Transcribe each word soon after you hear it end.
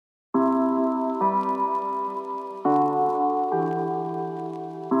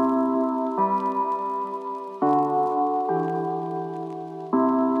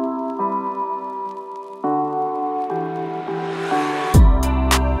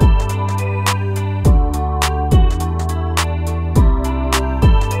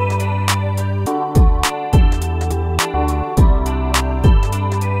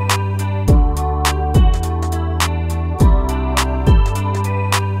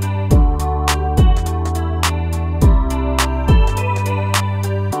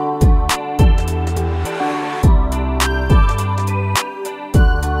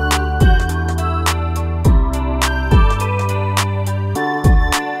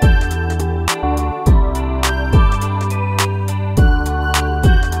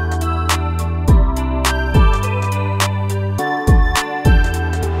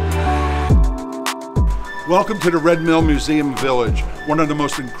Welcome to the Red Mill Museum Village, one of the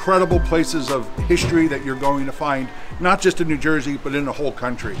most incredible places of history that you're going to find, not just in New Jersey, but in the whole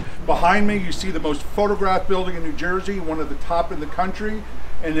country. Behind me, you see the most photographed building in New Jersey, one of the top in the country,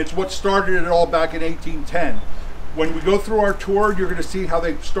 and it's what started it all back in 1810. When we go through our tour, you're going to see how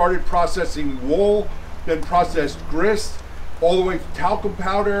they started processing wool, then processed grist, all the way to talcum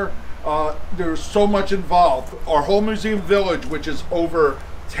powder. There's so much involved. Our whole museum village, which is over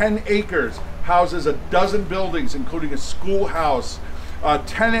 10 acres, houses a dozen buildings, including a schoolhouse, a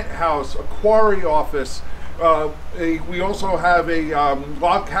tenant house, a quarry office. We also have a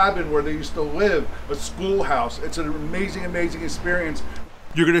log cabin where they used to live, a schoolhouse. It's an amazing, amazing experience.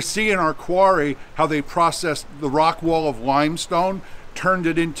 You're going to see in our quarry how they processed the rock wall of limestone, turned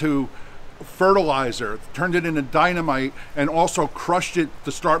it into fertilizer, turned it into dynamite, and also crushed it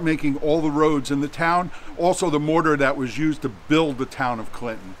to start making all the roads in the town. Also the mortar that was used to build the town of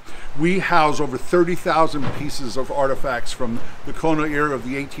Clinton. We house over 30,000 pieces of artifacts from the colonial era of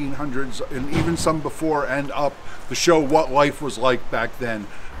the 1800s and even some before and up to show what life was like back then.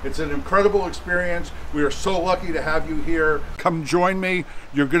 It's an incredible experience. We are so lucky to have you here. Come join me.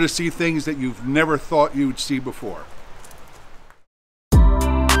 You're going to see things that you've never thought you'd see before.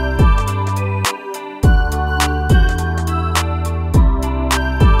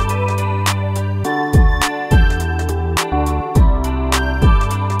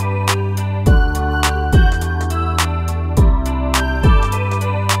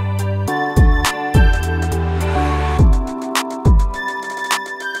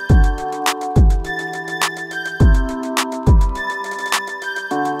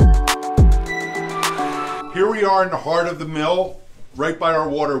 Here we are in the heart of the mill, right by our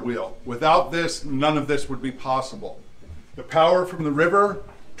water wheel. Without this, none of this would be possible. The power from the river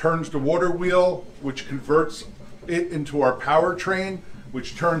turns the water wheel, which converts it into our power train,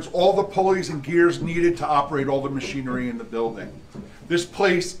 which turns all the pulleys and gears needed to operate all the machinery in the building. This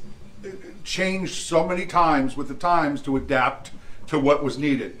place changed so many times with the times to adapt to what was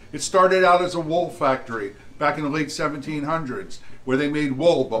needed. It started out as a wool factory back in the late 1700s, where they made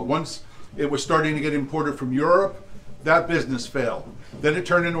wool, but once it was starting to get imported from Europe, that business failed. Then it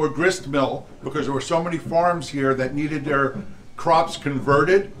turned into a grist mill because there were so many farms here that needed their crops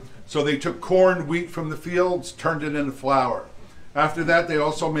converted. So they took corn, wheat from the fields, turned it into flour. After that, they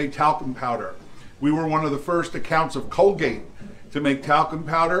also made talcum powder. We were one of the first accounts of Colgate to make talcum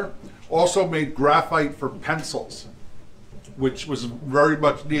powder. Also made graphite for pencils, which was very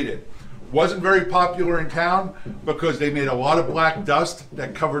much needed. Wasn't very popular in town because they made a lot of black dust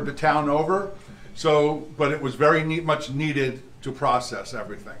that covered the town over. But it was very much needed to process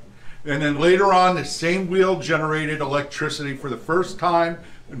everything. And then later on, the same wheel generated electricity for the first time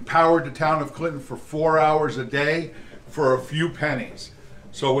and powered the town of Clinton for 4 hours a day for a few pennies.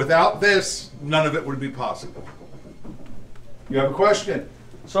 So without this, none of it would be possible. You have a question?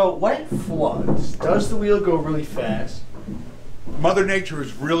 So when it floods, does the wheel go really fast? Mother Nature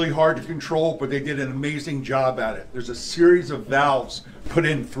is really hard to control, but they did an amazing job at it. There's a series of valves put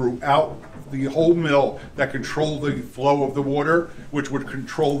in throughout the whole mill that control the flow of the water, which would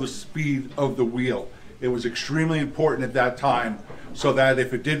control the speed of the wheel. It was extremely important at that time so that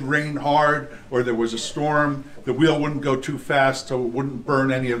if it did rain hard or there was a storm, the wheel wouldn't go too fast so it wouldn't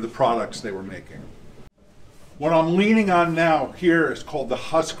burn any of the products they were making. What I'm leaning on now here is called the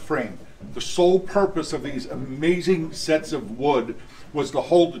husk frame. The sole purpose of these amazing sets of wood was to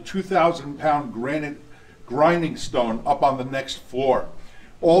hold the 2,000-pound granite grinding stone up on the next floor.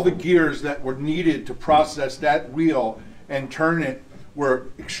 All the gears that were needed to process that wheel and turn it were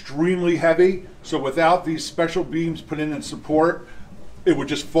extremely heavy, so without these special beams put in support, it would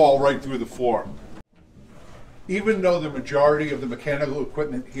just fall right through the floor. Even though the majority of the mechanical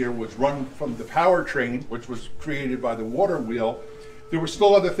equipment here was run from the power train, which was created by the water wheel, there were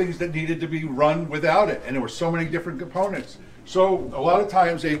still other things that needed to be run without it, and there were so many different components. So a lot of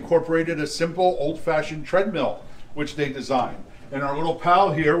times they incorporated a simple old-fashioned treadmill, which they designed. And our little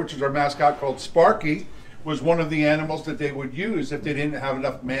pal here, which is our mascot called Sparky, was one of the animals that they would use if they didn't have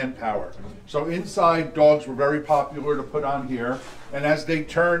enough manpower. So inside, dogs were very popular to put on here, and as they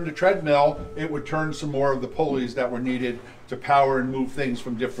turned the treadmill, it would turn some more of the pulleys that were needed to power and move things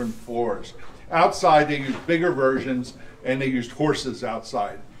from different floors. Outside, they used bigger versions, and they used horses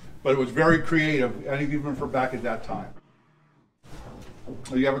outside. But it was very creative, and even for back at that time.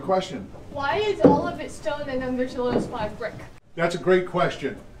 You have a question? Why is all of it stone and then there's a little spot of brick? That's a great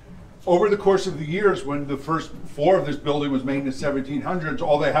question. Over the course of the years, when the first floor of this building was made in the 1700s,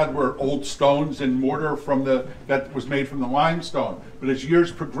 all they had were old stones and mortar that was made from the limestone. But as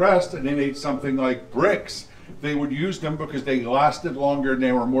years progressed and they made something like bricks, they would use them because they lasted longer and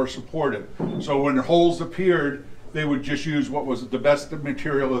they were more supportive. So when holes appeared, they would just use what was the best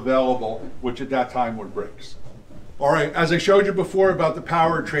material available, which at that time were bricks. All right, as I showed you before about the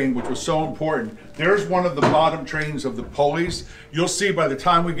power train, which was so important, there's one of the bottom trains of the pulleys. You'll see by the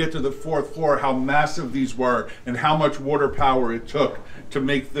time we get to the 4th floor how massive these were and how much water power it took to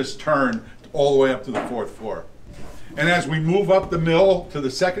make this turn all the way up to the 4th floor. And as we move up the mill to the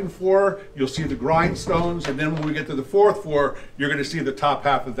 2nd floor, you'll see the grindstones, and then when we get to the 4th floor, you're gonna see the top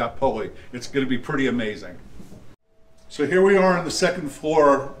half of that pulley. It's gonna be pretty amazing. So here we are on the 2nd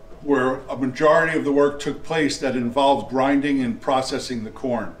floor, where a majority of the work took place that involved grinding and processing the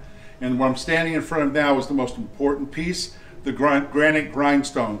corn. And what I'm standing in front of now is the most important piece, the granite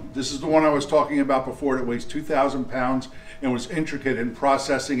grindstone. This is the one I was talking about before that weighs 2,000 pounds and was intricate in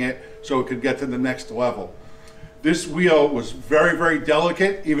processing it so it could get to the next level. This wheel was very, very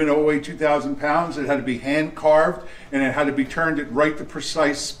delicate. Even though it weighed 2,000 pounds, it had to be hand carved and it had to be turned at right the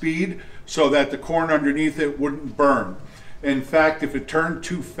precise speed so that the corn underneath it wouldn't burn. In fact, if it turned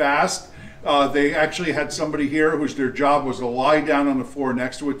too fast, they actually had somebody here whose their job was to lie down on the floor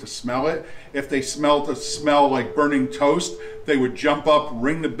next to it to smell it. If they smelled a smell like burning toast, they would jump up,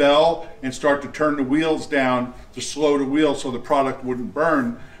 ring the bell, and start to turn the wheels down to slow the wheel so the product wouldn't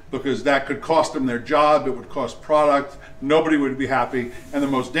burn, because that could cost them their job, it would cost product, nobody would be happy, and the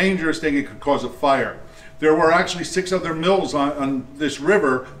most dangerous thing, it could cause a fire. There were actually 6 other mills on this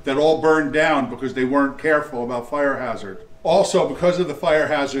river that all burned down because they weren't careful about fire hazard. Also, because of the fire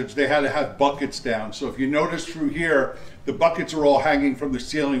hazards, they had to have buckets down. So if you notice through here, the buckets are all hanging from the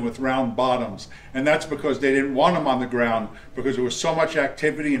ceiling with round bottoms. And that's because they didn't want them on the ground, because there was so much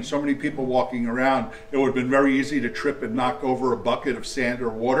activity and so many people walking around, it would have been very easy to trip and knock over a bucket of sand or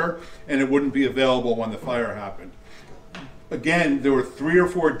water, and it wouldn't be available when the fire happened. Again, there were 3 or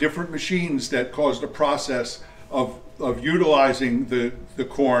 4 different machines that caused the process of utilizing the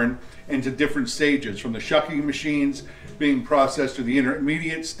corn into different stages, from the shucking machines being processed to the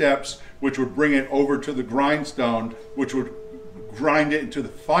intermediate steps, which would bring it over to the grindstone, which would grind it into the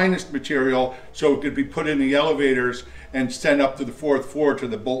finest material so it could be put in the elevators and sent up to the 4th floor to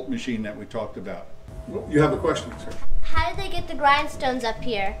the bolt machine that we talked about. You have a question, sir? How did they get the grindstones up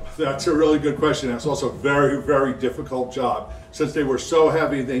here? That's a really good question. That's also a very, very difficult job. Since they were so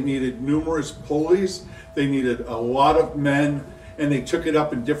heavy, they needed numerous pulleys, they needed a lot of men, and they took it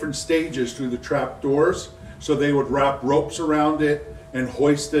up in different stages through the trap doors. So they would wrap ropes around it and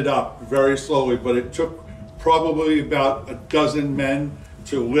hoist it up very slowly, but it took probably about a dozen men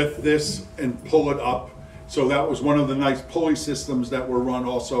to lift this and pull it up. So that was one of the nice pulley systems that were run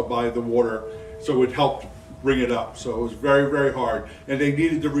also by the water, so it helped bring it up. So it was very, very hard. And they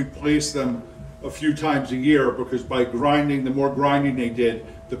needed to replace them a few times a year, because by grinding, the more grinding they did,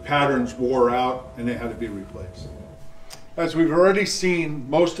 the patterns wore out and they had to be replaced. As we've already seen,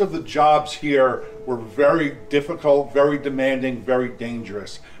 most of the jobs here were very difficult, very demanding, very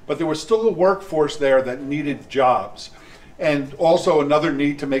dangerous. But there was still a workforce there that needed jobs, and also another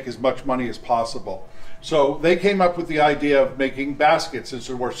need to make as much money as possible. So they came up with the idea of making baskets. Since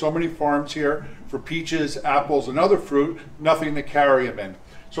there were so many farms here for peaches, apples, and other fruit, nothing to carry them in.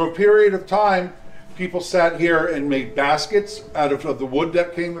 So a period of time, people sat here and made baskets out of the wood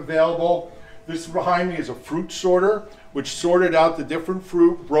that came available. This behind me is a fruit sorter, which sorted out the different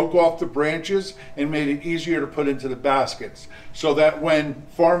fruit, broke off the branches, and made it easier to put into the baskets. So that when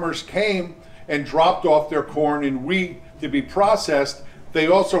farmers came and dropped off their corn and wheat to be processed, they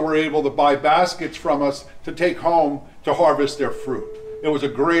also were able to buy baskets from us to take home to harvest their fruit. It was a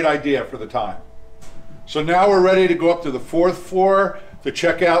great idea for the time. So now we're ready to go up to the 4th floor to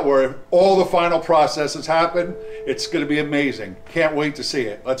check out where all the final processes happen. It's going to be amazing. Can't wait to see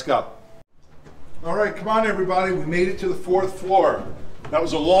it. Let's go. All right, come on everybody, we made it to the 4th floor. That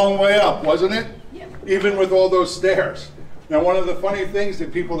was a long way up, wasn't it? Yep. Even with all those stairs. Now, one of the funny things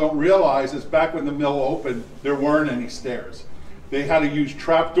that people don't realize is back when the mill opened, there weren't any stairs. They had to use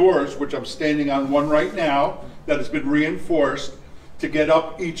trap doors, which I'm standing on one right now, that has been reinforced to get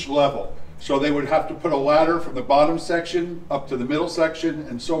up each level. So they would have to put a ladder from the bottom section up to the middle section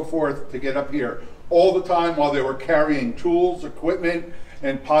and so forth to get up here. All the time while they were carrying tools, equipment,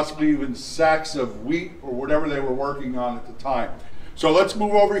 and possibly even sacks of wheat or whatever they were working on at the time. So let's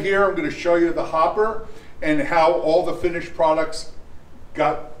move over here. I'm going to show you the hopper and how all the finished products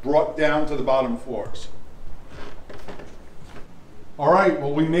got brought down to the bottom floors. All right,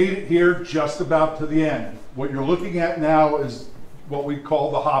 well, we made it here just about to the end. What you're looking at now is what we call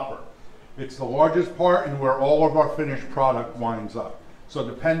the hopper. It's the largest part and where all of our finished product winds up. So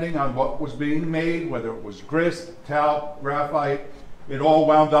depending on what was being made, whether it was grist, talc, graphite, it all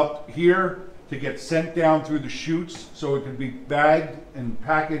wound up here to get sent down through the chutes so it can be bagged and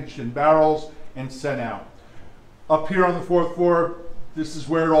packaged in barrels and sent out. Up here on the 4th floor, this is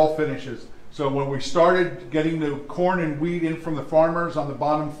where it all finishes. So when we started getting the corn and wheat in from the farmers on the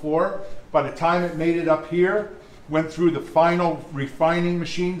bottom floor, by the time it made it up here, went through the final refining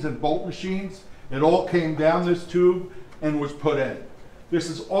machines and bolt machines, it all came down this tube and was put in. This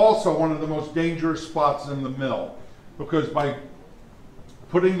is also one of the most dangerous spots in the mill, because by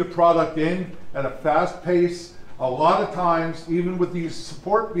putting the product in at a fast pace, a lot of times, even with these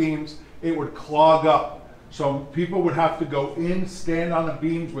support beams, it would clog up. So people would have to go in, stand on the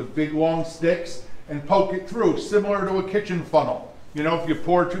beams with big long sticks and poke it through, similar to a kitchen funnel. You know, if you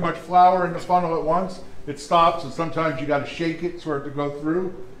pour too much flour in the funnel at once, it stops, and sometimes you got to shake it for it to go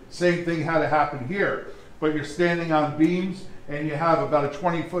through. Same thing had to happen here. But you're standing on beams and you have about a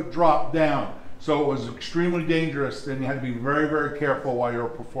 20-foot drop down. So it was extremely dangerous, and you had to be very, very careful while you were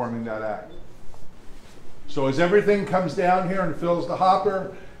performing that act. So as everything comes down here and fills the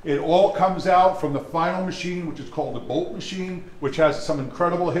hopper, it all comes out from the final machine, which is called the bolt machine, which has some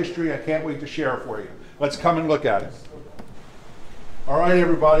incredible history I can't wait to share for you. Let's come and look at it. All right,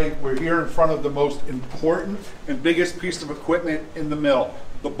 everybody, we're here in front of the most important and biggest piece of equipment in the mill,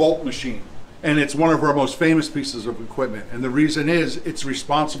 the bolt machine. And it's one of our most famous pieces of equipment. And the reason is it's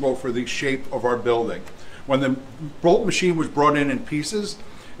responsible for the shape of our building. When the bolt machine was brought in pieces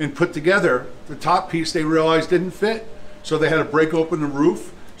and put together, the top piece they realized didn't fit. So they had to break open the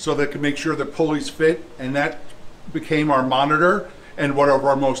roof so they could make sure the pulleys fit. And that became our monitor and one of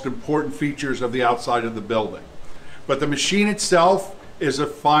our most important features of the outside of the building. But the machine itself is a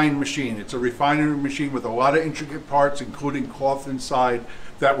fine machine. It's a refinery machine with a lot of intricate parts, including cloth inside,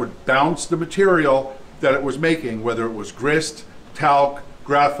 that would bounce the material that it was making, whether it was grist, talc,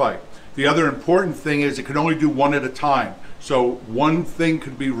 graphite. The other important thing is it could only do one at a time. So one thing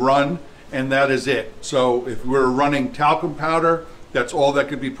could be run, and that is it. So if we're running talcum powder, that's all that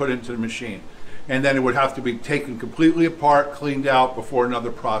could be put into the machine. And then it would have to be taken completely apart, cleaned out before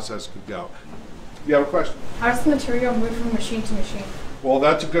another process could go. You have a question? How does the material move from machine to machine? Well,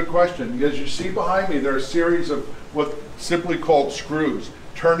 that's a good question. As you see behind me, there are a series of what's simply called screws,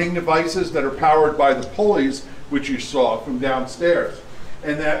 turning devices that are powered by the pulleys, which you saw from downstairs.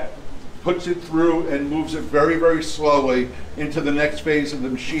 And that puts it through and moves it very, very slowly into the next phase of the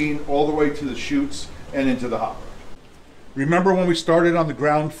machine, all the way to the chutes and into the hopper. Remember when we started on the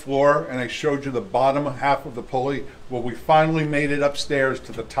ground floor and I showed you the bottom half of the pulley? Well, we finally made it upstairs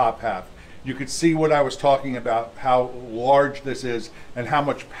to the top half. You could see what I was talking about, how large this is and how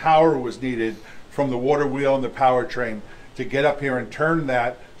much power was needed from the water wheel and the powertrain to get up here and turn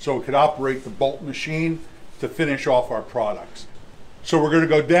that so it could operate the bolt machine to finish off our products. So we're going to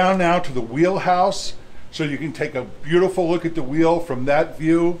go down now to the wheelhouse so you can take a beautiful look at the wheel from that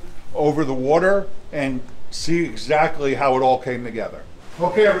view over the water and see exactly how it all came together.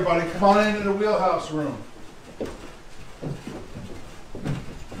 Okay, everybody, come on into the wheelhouse room.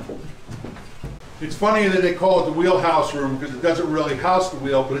 It's funny that they call it the wheelhouse room because it doesn't really house the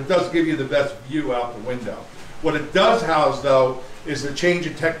wheel, but it does give you the best view out the window. What it does house, though, is the change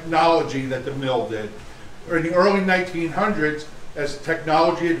in technology that the mill did. In the early 1900s, as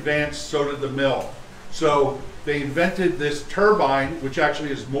technology advanced, so did the mill. So they invented this turbine, which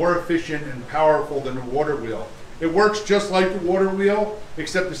actually is more efficient and powerful than the water wheel. It works just like the water wheel,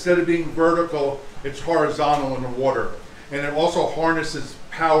 except instead of being vertical, it's horizontal in the water. And it also harnesses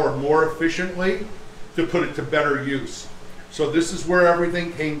power more efficiently to put it to better use. So this is where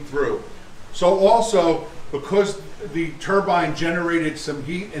everything came through. So also, because the turbine generated some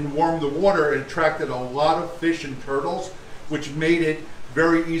heat and warmed the water, it attracted a lot of fish and turtles, which made it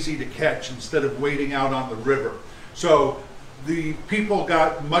very easy to catch instead of waiting out on the river. So the people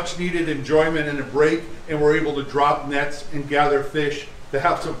got much needed enjoyment and a break and were able to drop nets and gather fish to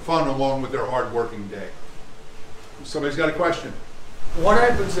have some fun along with their hard working day. Somebody's got a question? What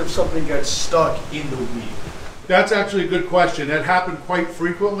happens if something gets stuck in the wheel? That's actually a good question. That happened quite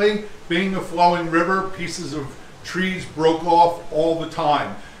frequently. Being a flowing river, pieces of trees broke off all the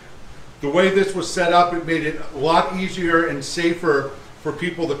time. The way this was set up, it made it a lot easier and safer for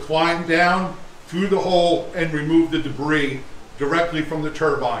people to climb down through the hole and remove the debris directly from the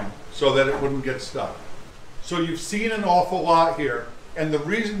turbine so that it wouldn't get stuck. So you've seen an awful lot here, and the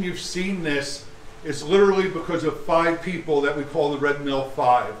reason you've seen this is literally because of 5 people that we call the Red Mill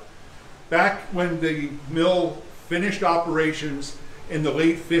 5. Back when the mill finished operations in the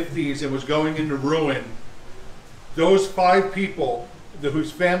late 50s and was going into ruin, those 5 people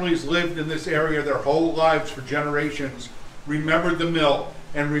whose families lived in this area their whole lives for generations remembered the mill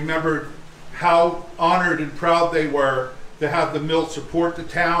and remembered how honored and proud they were to have the mill support the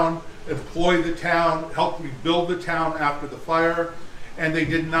town, employ the town, help rebuild the town after the fire, and they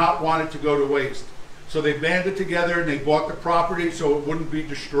did not want it to go to waste. So they banded together and they bought the property so it wouldn't be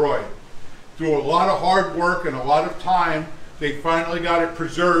destroyed. Through a lot of hard work and a lot of time, they finally got it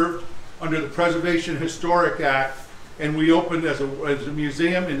preserved under the Preservation Historic Act, and we opened as a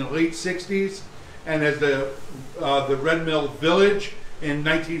museum in the late 60s and as the Red Mill Village in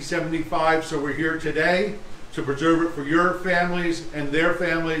 1975. So we're here today to preserve it for your families and their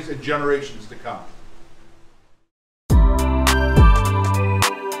families and generations to come.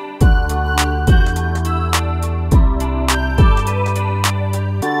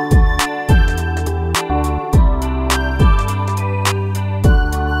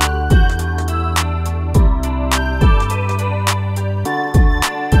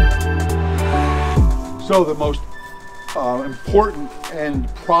 So the most important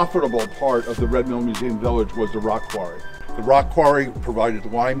and profitable part of the Red Mill Museum Village was the rock quarry. The rock quarry provided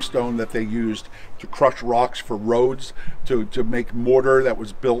limestone that they used to crush rocks for roads, to make mortar that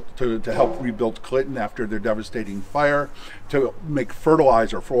was built to help rebuild Clinton after their devastating fire, to make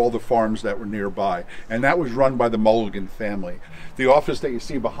fertilizer for all the farms that were nearby. And that was run by the Mulligan family. The office that you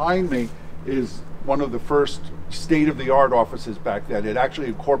see behind me is one of the first state-of-the-art offices back then. It actually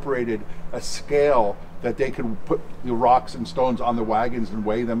incorporated a scale that they could put the rocks and stones on the wagons and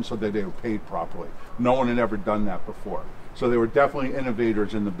weigh them so that they were paid properly. No one had ever done that before. So they were definitely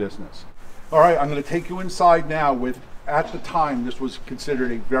innovators in the business. All right, I'm going to take you inside now with, at the time, this was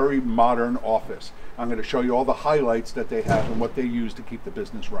considered a very modern office. I'm going to show you all the highlights that they have and what they use to keep the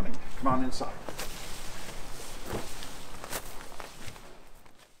business running. Come on inside.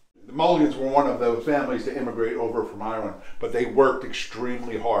 The Mulligans were one of the families to immigrate over from Ireland, but they worked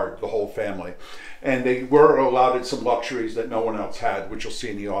extremely hard, the whole family. And they were allowed some luxuries that no one else had, which you'll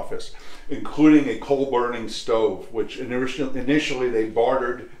see in the office, including a coal-burning stove, which initially they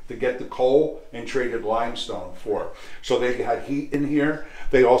bartered to get the coal and traded limestone for. So they had heat in here.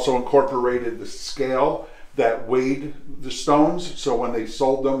 They also incorporated the scale that weighed the stones, so when they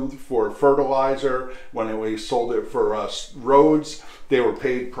sold them for fertilizer, when they sold it for roads, they were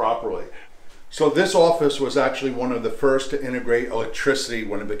paid properly. So this office was actually one of the first to integrate electricity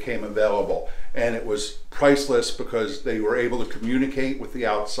when it became available, and it was priceless because they were able to communicate with the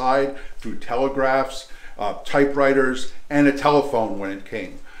outside through telegraphs, typewriters, and a telephone when it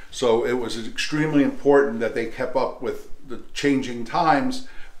came. So it was extremely important that they kept up with the changing times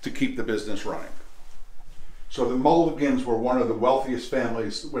to keep the business running. So the Mulligans were one of the wealthiest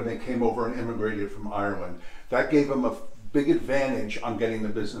families when they came over and immigrated from Ireland. That gave them a big advantage on getting the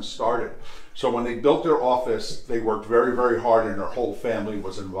business started. So when they built their office, they worked very, very hard and their whole family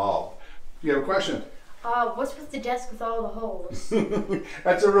was involved. You have a question? What's with the desk with all the holes?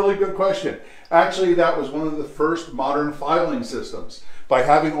 That's a really good question. Actually, that was one of the first modern filing systems. By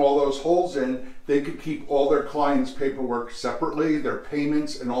having all those holes in, they could keep all their clients' paperwork separately, their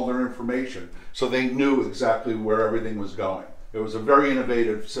payments, and all their information. So they knew exactly where everything was going. It was a very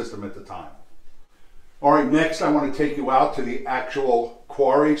innovative system at the time. All right, next I want to take you out to the actual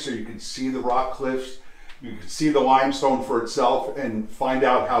quarry so you can see the rock cliffs, you can see the limestone for itself and find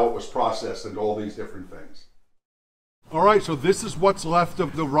out how it was processed and all these different things. All right, so this is what's left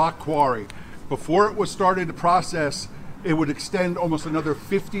of the rock quarry. Before it was started to process, it would extend almost another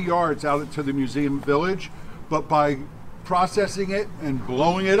 50 yards out into the museum village, but by processing it and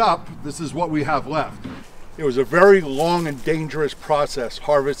blowing it up, this is what we have left. It was a very long and dangerous process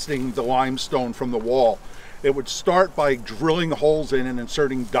harvesting the limestone from the wall. It would start by drilling holes in and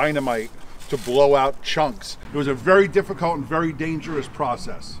inserting dynamite to blow out chunks. It was a very difficult and very dangerous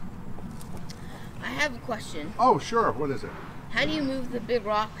process. I have a question. Oh, sure. What is it? How do you move the big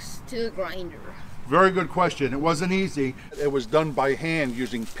rocks to the grinder? Very good question. It wasn't easy. It was done by hand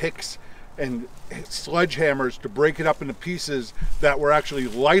using picks and sledgehammers to break it up into pieces that were actually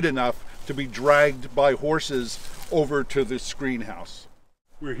light enough to be dragged by horses over to the screen house.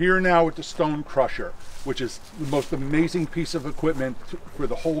 We're here now with the stone crusher, which is the most amazing piece of equipment for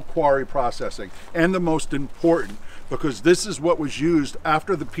the whole quarry processing, and the most important, because this is what was used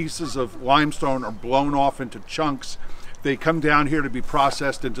after the pieces of limestone are blown off into chunks. They come down here to be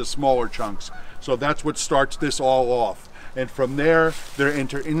processed into smaller chunks. So that's what starts this all off. And from there, they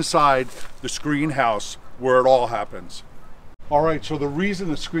enter inside the screen house where it all happens. All right, so the reason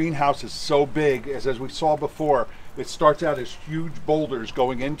the screen house is so big is, as we saw before, it starts out as huge boulders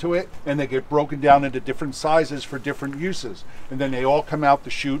going into it, and they get broken down into different sizes for different uses. And then they all come out the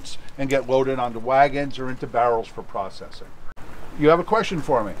chutes and get loaded onto wagons or into barrels for processing. You have a question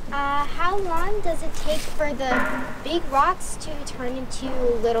for me? How long does it take for the big rocks to turn into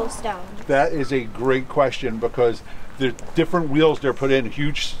little stones? That is a great question because the different wheels they're put in.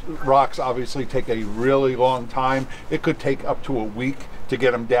 Huge rocks obviously take a really long time. It could take up to a week to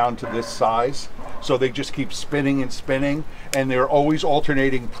get them down to this size. So they just keep spinning and spinning, and they're always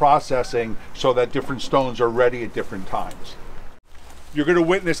alternating processing so that different stones are ready at different times. You're going to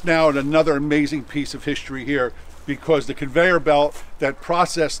witness now another amazing piece of history here, because the conveyor belt that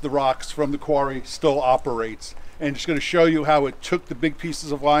processed the rocks from the quarry still operates. And it's going to show you how it took the big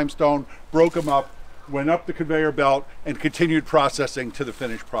pieces of limestone, broke them up, went up the conveyor belt, and continued processing to the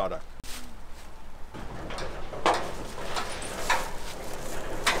finished product.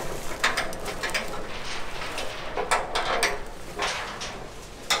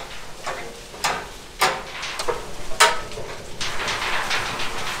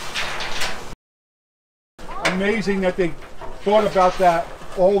 Amazing that they thought about that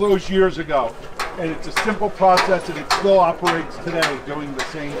all those years ago, and it's a simple process and it still operates today doing the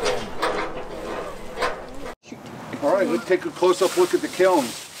same thing. All right, let's take a close-up look at the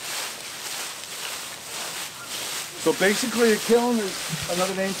kilns. So basically a kiln is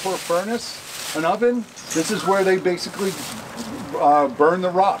another name for a furnace, an oven. This is where they basically burn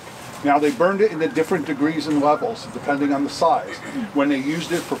the rock. Now they burned it in the different degrees and levels depending on the size. When they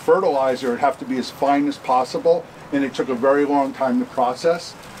used it for fertilizer, it'd have to be as fine as possible, and it took a very long time to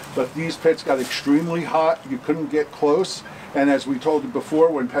process. But these pits got extremely hot, you couldn't get close, and as we told you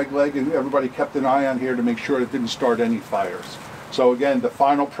before, when Peg Leg and everybody kept an eye on here to make sure it didn't start any fires. So again, the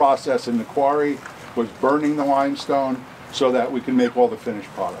final process in the quarry was burning the limestone so that we can make all the finished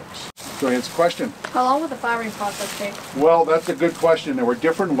products. So answer the question. How long would the firing process take? Well, that's a good question. There were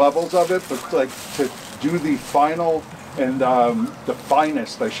different levels of it, but like to do the final and the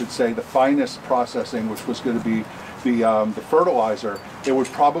finest, I should say, the finest processing, which was going to be the fertilizer, it would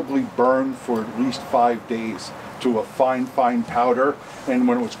probably burn for at least 5 days to a fine powder, and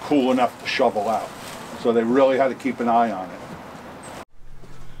when it was cool enough to shovel out. So they really had to keep an eye on it.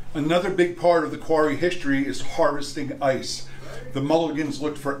 Another big part of the quarry history is harvesting ice. The Mulligans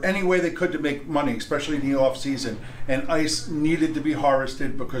looked for any way they could to make money, especially in the off season, and ice needed to be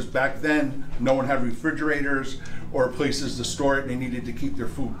harvested because back then no one had refrigerators or places to store it, and they needed to keep their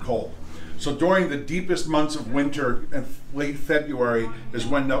food cold. So during the deepest months of winter and late February is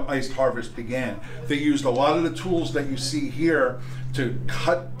when the ice harvest began. They used a lot of the tools that you see here to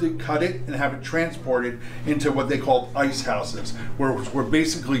cut it and have it transported into what they called ice houses, where were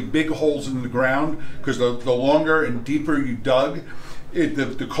basically big holes in the ground, because the longer and deeper you dug,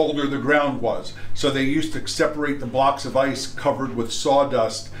 the colder the ground was. So they used to separate the blocks of ice covered with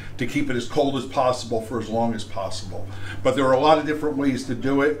sawdust to keep it as cold as possible for as long as possible. But there were a lot of different ways to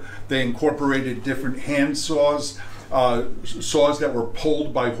do it. They incorporated different hand saws, saws that were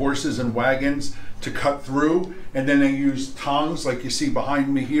pulled by horses and wagons to cut through, and then they used tongs like you see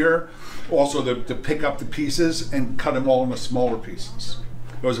behind me here, also to pick up the pieces and cut them all into smaller pieces.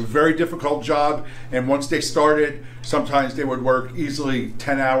 It was a very difficult job, and once they started, sometimes they would work easily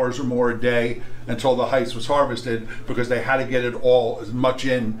 10 hours or more a day until the ice was harvested, because they had to get it all as much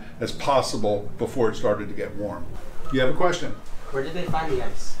in as possible before it started to get warm. You have a question? Where did they find the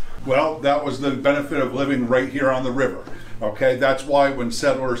ice? Well, that was the benefit of living right here on the river. Okay, that's why when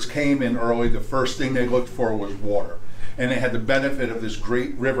settlers came in early, the first thing they looked for was water. And they had the benefit of this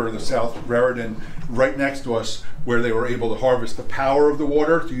great river, the South Raritan, right next to us, where they were able to harvest the power of the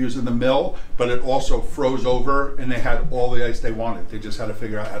water to use in the mill, but it also froze over and they had all the ice they wanted. They just had to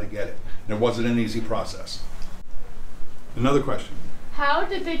figure out how to get it. And it wasn't an easy process. Another question. How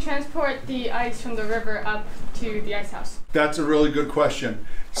did they transport the ice from the river up to the ice house? That's a really good question.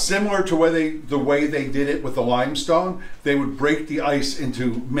 Similar to the way they did it with the limestone, they would break the ice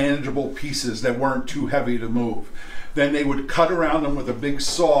into manageable pieces that weren't too heavy to move. Then they would cut around them with a big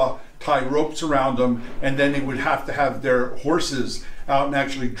saw, tie ropes around them, and then they would have to have their horses out and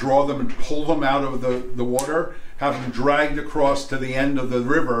actually draw them and pull them out of the water, have them dragged across to the end of the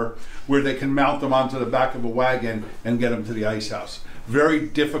river where they can mount them onto the back of a wagon and get them to the ice house. Very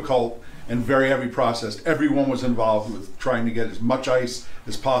difficult and very heavy process. Everyone was involved with trying to get as much ice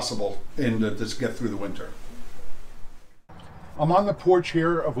as possible in to get through the winter. I'm on the porch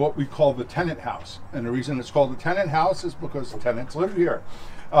here of what we call the tenant house. And the reason it's called the tenant house is because the tenants live here.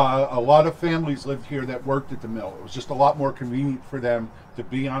 A lot of families lived here that worked at the mill. It was just a lot more convenient for them to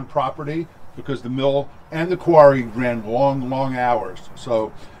be on property because the mill and the quarry ran long hours.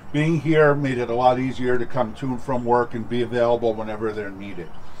 So being here made it a lot easier to come to and from work and be available whenever they're needed.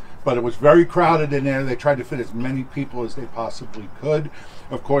 but it was very crowded in there. They tried to fit as many people as they possibly could.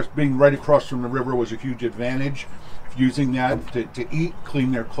 Of course, being right across from the river was a huge advantage, using that to eat,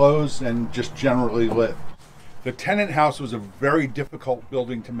 clean their clothes, and just generally live. The tenant house was a very difficult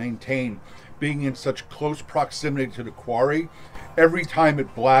building to maintain, being in such close proximity to the quarry. Every time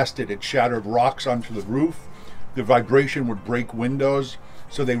it blasted, it shattered rocks onto the roof. The vibration would break windows,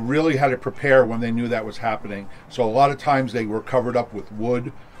 so they really had to prepare when they knew that was happening. So a lot of times they were covered up with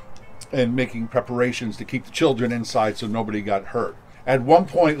wood and making preparations to keep the children inside so nobody got hurt. At one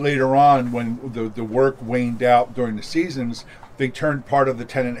point later on, when the work waned out during the seasons, they turned part of the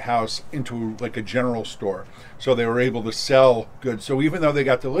tenant house into like a general store. So they were able to sell goods. So even though they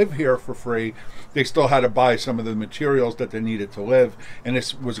got to live here for free, they still had to buy some of the materials that they needed to live. And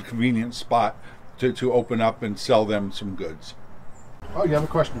this was a convenient spot to open up and sell them some goods. Oh, you have a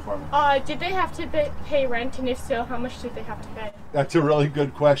question for me? Did they have to pay rent, and if so, how much did they have to pay? That's a really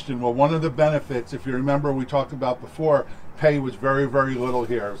good question. Well, one of the benefits, if you remember we talked about before, pay was very, very little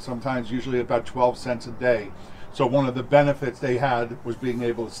here. Sometimes usually about 12 cents a day. So one of the benefits they had was being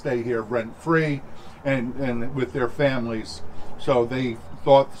able to stay here rent-free and with their families. So they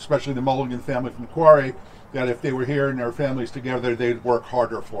thought, especially the Mulligan family from the quarry, that if they were here and their families together, they'd work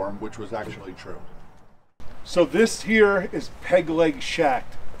harder for them, which was actually true. So this here is Peg Leg Shack.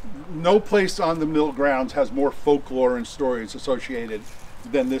 No place on the mill grounds has more folklore and stories associated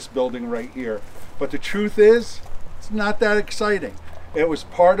than this building right here. But the truth is, it's not that exciting. It was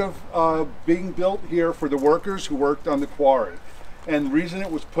part of being built here for the workers who worked on the quarry. And the reason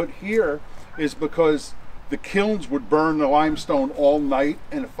it was put here is because the kilns would burn the limestone all night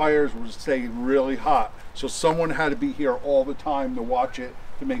and the fires would stay really hot. So someone had to be here all the time to watch it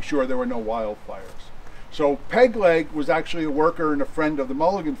to make sure there were no wildfires. So Peg Leg was actually a worker and a friend of the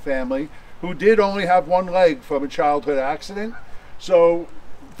Mulligan family who did only have one leg from a childhood accident. So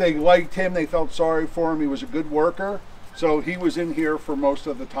they liked him, they felt sorry for him, he was a good worker. So he was in here for most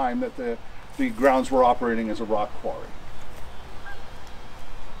of the time that the grounds were operating as a rock quarry.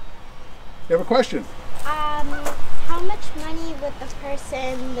 You have a question? How much money would the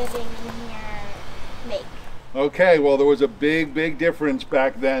person living in here make? Okay, well there was a big, big difference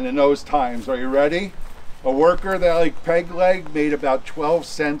back then in those times. Are you ready? A worker that like Peg Leg made about 12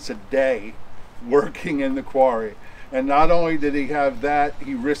 cents a day working in the quarry. And not only did he have that,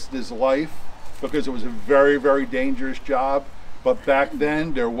 he risked his life because it was a very, very dangerous job. But back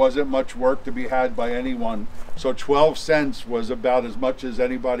then, there wasn't much work to be had by anyone. So 12 cents was about as much as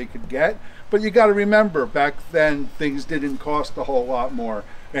anybody could get. But you got to remember, back then, things didn't cost a whole lot more.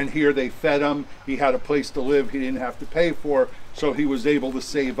 And here they fed him. He had a place to live he didn't have to pay for. So he was able to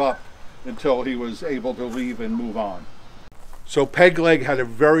save up until he was able to leave and move on. So Peg Leg had a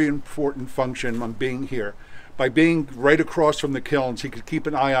very important function on being here. By being right across from the kilns, he could keep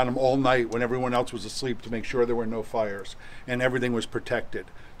an eye on them all night when everyone else was asleep to make sure there were no fires and everything was protected.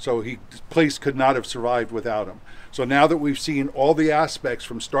 So this place could not have survived without him. So now that we've seen all the aspects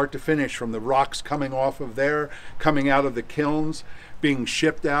from start to finish, from the rocks coming off of there, coming out of the kilns, being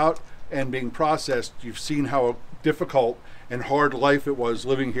shipped out and being processed, you've seen how difficult and hard life it was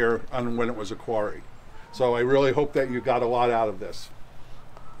living here when it was a quarry. So I really hope that you got a lot out of this.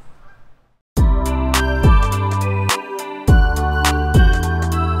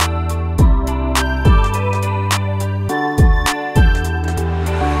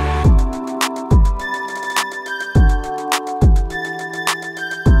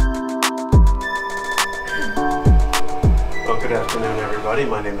 Good afternoon, everybody.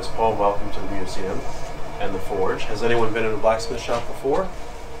 My name is Paul. Welcome to the museum and the forge. Has anyone been in a blacksmith shop before?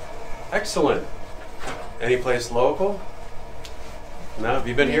 Excellent. Any place local? No? Have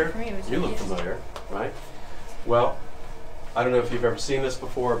you been here? You look familiar, right? Well, I don't know if you've ever seen this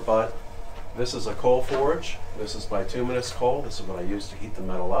before, but this is a coal forge. This is bituminous coal. This is what I use to heat the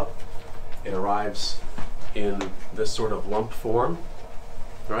metal up. It arrives in this sort of lump form,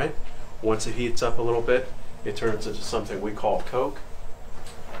 right? Once it heats up a little bit, it turns into something we call coke.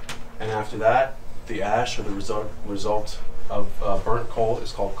 And after that, the ash, or the result of burnt coal,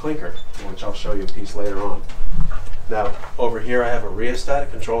 is called clinker, which I'll show you a piece later on. Now, over here I have a rheostat.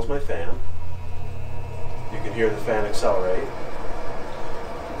 It controls my fan. You can hear the fan accelerate.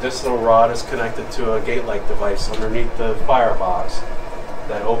 This little rod is connected to a gate-like device underneath the firebox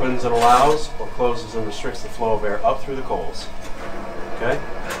that opens and allows, or closes and restricts the flow of air up through the coals. Okay?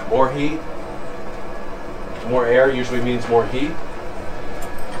 More heat, more air usually means more heat,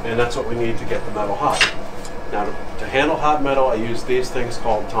 and that's what we need to get the metal hot. Now, to handle hot metal, I use these things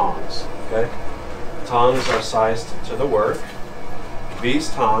called tongs. Okay? Tongs are sized to the work. These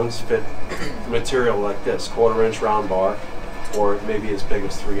tongs fit material like this, 1/4-inch round bar, or maybe as big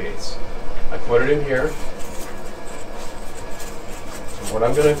as 3/8. I put it in here. And what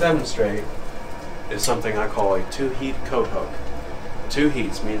I'm going to demonstrate is something I call a 2-heat coat hook. 2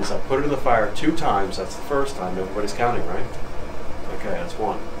 heats means I put it in the fire 2 times. That's the first time. Everybody's counting, right? Okay, that's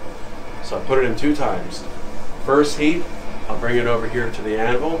 1. So I put it in 2 times. First heat, I'll bring it over here to the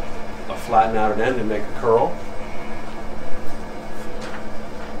anvil. I'll flatten out an end and make a curl.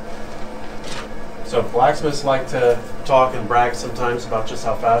 So blacksmiths like to talk and brag sometimes about just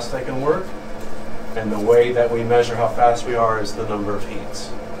how fast they can work. And the way that we measure how fast we are is the number of heats.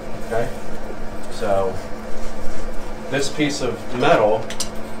 Okay? So this piece of metal,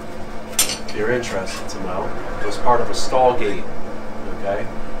 if you're interested to know, was part of a stall gate. Okay?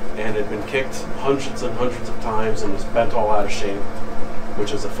 And it had been kicked hundreds and hundreds of times and was bent all out of shape,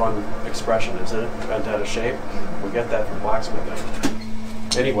 which is a fun expression, isn't it? Bent out of shape. We get that from blacksmithing.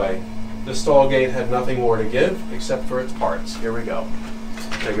 Anyway, the stall gate had nothing more to give except for its parts. Here we go.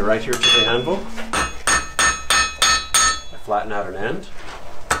 Take it right here to the anvil. I flatten out an end.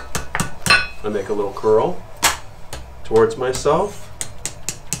 I make a little curl towards myself,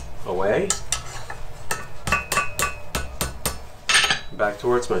 away, back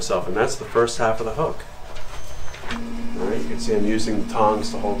towards myself, and that's the first half of the hook. All right, you can see I'm using the tongs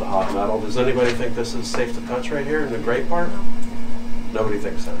to hold the hot metal. Does anybody think this is safe to touch right here in the gray part? Nobody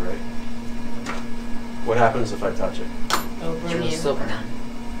thinks that, right? What happens if I touch it? It'll burn you.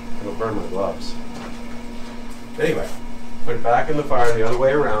 It'll burn my gloves. Anyway, put it back in the fire the other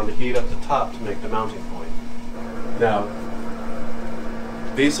way around to heat up the top to make the mounting point. Now,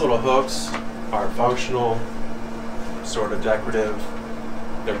 these little hooks are functional, sort of decorative.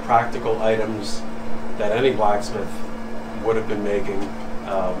 They're practical items that any blacksmith would have been making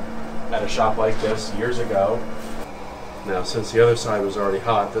at a shop like this years ago. Now, since the other side was already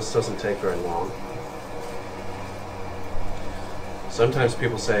hot, this doesn't take very long. Sometimes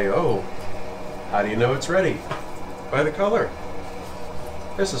people say, oh, how do you know it's ready? By the color.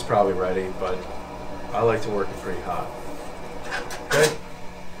 This is probably ready, but I like to work it pretty hot. Okay,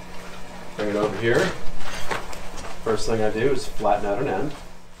 bring it over here. First thing I do is flatten out an end.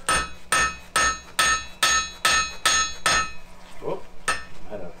 Oh, I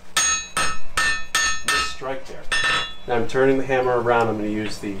had a strike there. Now I'm turning the hammer around. I'm going to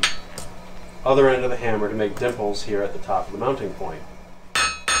use the other end of the hammer to make dimples here at the top of the mounting point.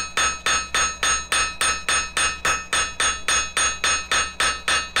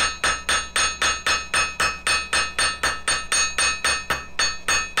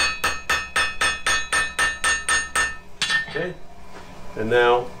 Okay, and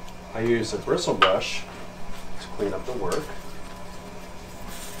now I use a bristle brush to clean up the work.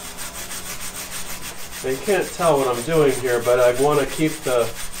 Now you can't tell what I'm doing here, but I want to keep the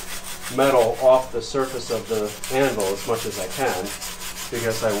metal off the surface of the anvil as much as I can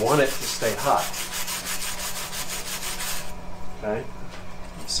because I want it to stay hot. Okay?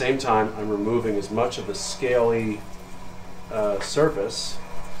 At the same time, I'm removing as much of the scaly surface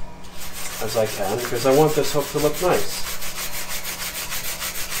as I can because I want this hook to look nice.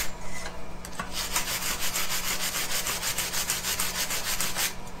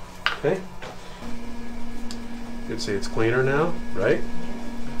 Okay? You can see it's cleaner now, right?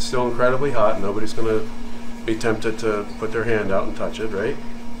 It's still incredibly hot. Nobody's going to be tempted to put their hand out and touch it, right?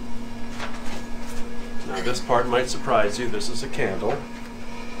 Now this part might surprise you. This is a candle.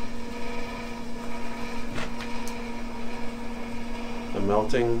 I'm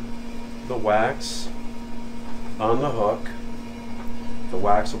melting the wax on the hook. The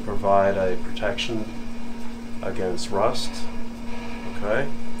wax will provide a protection against rust. Okay?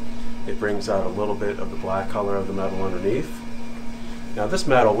 It brings out a little bit of the black color of the metal underneath. Now this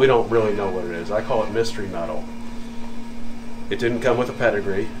metal, we don't really know what it is. I call it mystery metal. It didn't come with a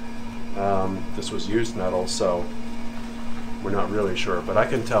pedigree. This was used metal, so we're not really sure. But I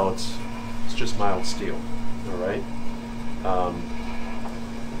can tell it's just mild steel. All right.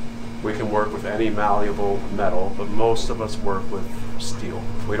 We can work with any malleable metal, but most of us work with steel.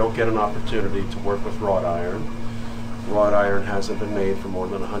 We don't get an opportunity to work with wrought iron. Wrought iron hasn't been made for more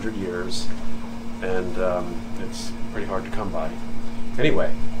than 100 years, and it's pretty hard to come by.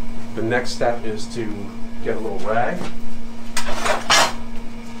 Anyway, the next step is to get a little rag,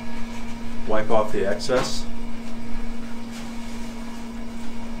 wipe off the excess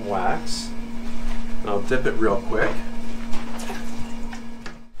wax. I'll dip it real quick.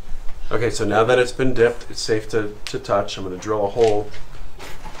 Okay, so now that it's been dipped, it's safe to touch. I'm going to drill a hole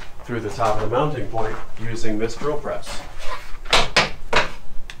through the top of the mounting point using this drill press.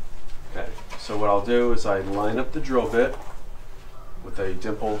 Okay, so what I'll do is I line up the drill bit with a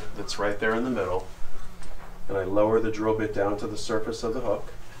dimple that's right there in the middle. and I lower the drill bit down to the surface of the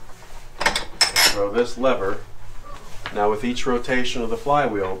hook. Throw this lever. Now with each rotation of the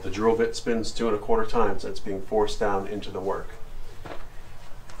flywheel, the drill bit spins 2 1/4 times. It's being forced down into the work.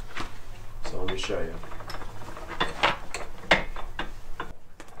 So let me show you.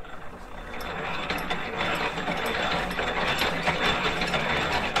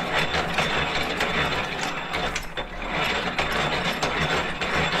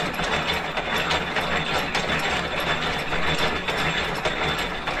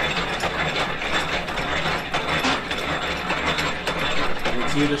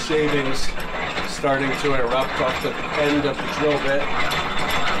 See the shavings starting to erupt off the end of the drill bit.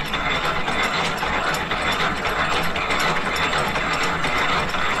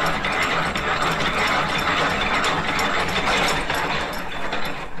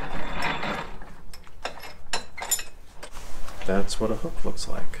 That's what a hook looks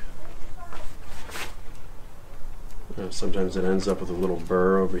like. Sometimes it ends up with a little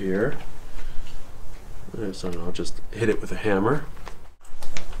burr over here. So I'll just hit it with a hammer.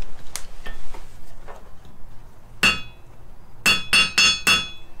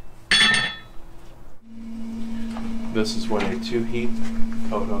 This is what a 2-heat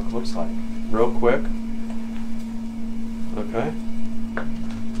coat hook looks like. Real quick. Okay.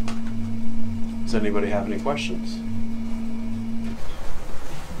 Does anybody have any questions?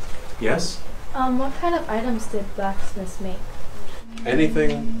 Yes? What kind of items did blacksmiths make?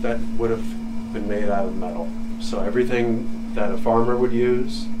 Anything that would have been made out of metal. So everything that a farmer would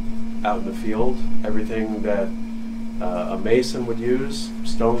use out in the field, everything that a mason would use,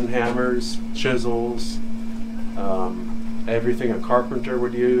 stone hammers, chisels, everything a carpenter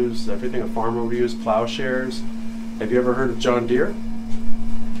would use, everything a farmer would use, plowshares. Have you ever heard of John Deere?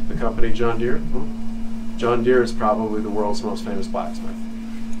 The company John Deere? Hmm? John Deere is probably the world's most famous blacksmith,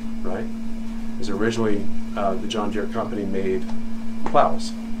 right? Because originally the John Deere company made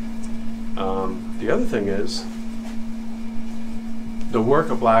plows. The other thing is, the work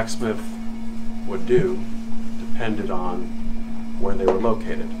a blacksmith would do depended on where they were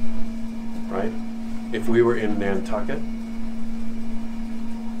located, right? If we were in Nantucket,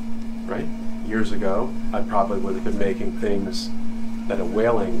 right, years ago, I probably would have been making things that a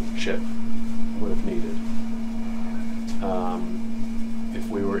whaling ship would have needed. If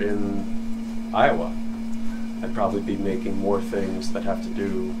we were in Iowa, I'd probably be making more things that have to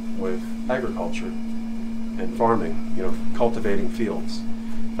do with agriculture and farming, you know, cultivating fields.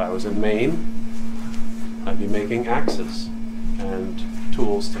 If I was in Maine, I'd be making axes and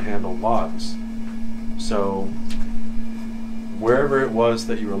tools to handle logs. So wherever it was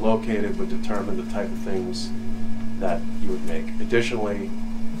that you were located would determine the type of things that you would make. Additionally,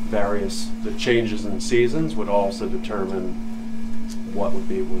 the changes in seasons would also determine what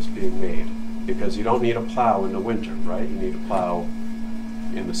was being made. Because you don't need a plow in the winter, right? You need a plow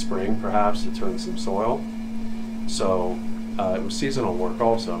in the spring, perhaps, to turn some soil. So it was seasonal work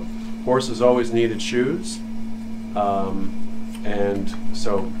also. Horses always needed shoes. And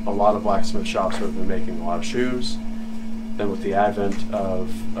so a lot of blacksmith shops have been making a lot of shoes. Then with the advent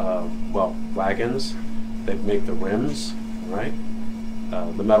of, wagons, they'd make the rims, right?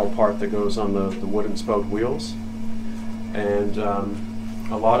 The metal part that goes on the wooden spoked wheels. And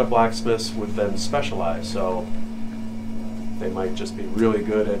a lot of blacksmiths would then specialize. So they might just be really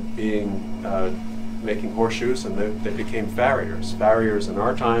good at making horseshoes, and they became farriers. Farriers in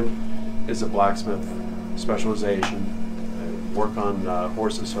our time is a blacksmith specialization. Work on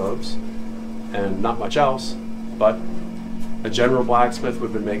horses' hooves and not much else, but a general blacksmith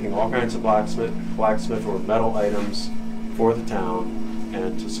would have been making all kinds of blacksmith or metal items for the town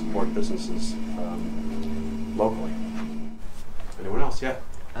and to support businesses locally. Anyone else? Yeah?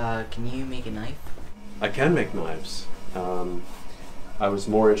 Can you make a knife? I can make knives. I was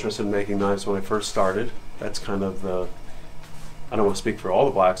more interested in making knives when I first started. That's kind of I don't want to speak for all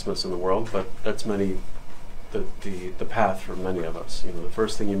the blacksmiths in the world, but that's the path for many of us. You know, the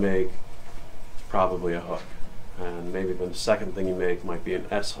first thing you make is probably a hook, and maybe the second thing you make might be an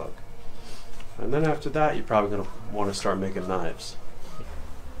S hook, and then after that you're probably going to want to start making knives.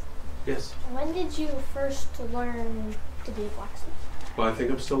 Yes? When did you first learn to be a blacksmith? Well, I think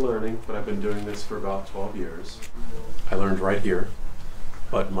I'm still learning, but I've been doing this for about 12 years. I learned right here,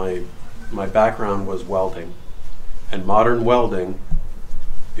 but my background was welding, and modern welding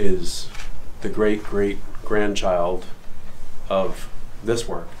is the great-great-grandchild of this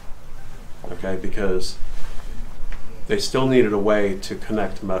work, okay, because they still needed a way to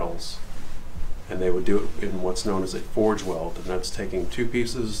connect metals, and they would do it in what's known as a forge weld, and that's taking two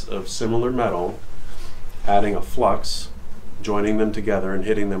pieces of similar metal, adding a flux, joining them together and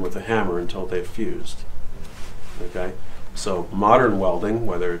hitting them with a hammer until they've fused. Okay, so modern welding,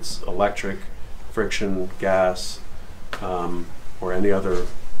 whether it's electric, friction, gas, or any other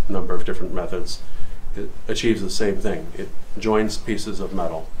number of different methods, it achieves the same thing. It joins pieces of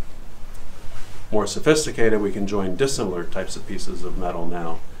metal. More sophisticated, we can join dissimilar types of pieces of metal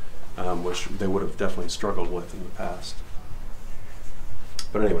now, which they would have definitely struggled with in the past.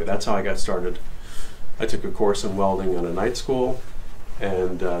 But anyway, that's how I got started. I took a course in welding in a night school,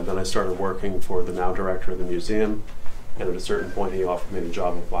 and then I started working for the now director of the museum, and at a certain point he offered me the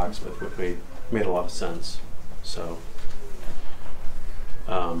job of blacksmith, which made a lot of sense. So,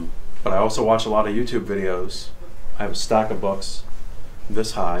 but I also watch a lot of YouTube videos. I have a stack of books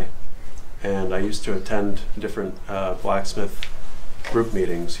this high, and I used to attend different blacksmith group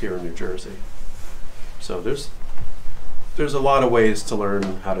meetings here in New Jersey. So there's a lot of ways to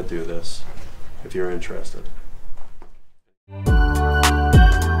learn how to do this if you're interested.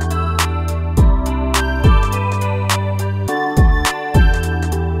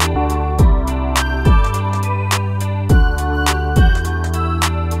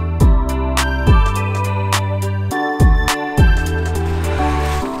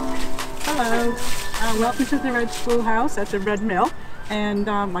 Hello, welcome to the Red Schoolhouse at the Red Mill, and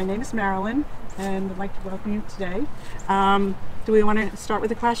my name is Marilyn, and I'd like to welcome you today. Do we want to start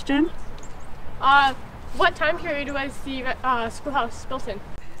with a question? What time period was the schoolhouse built in?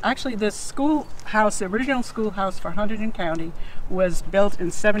 Actually, the schoolhouse, the original schoolhouse for Hunterdon County, was built in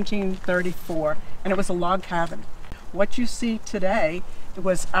 1734, and it was a log cabin. What you see today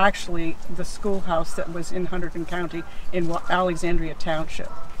was actually the schoolhouse that was in Hunterdon County in Alexandria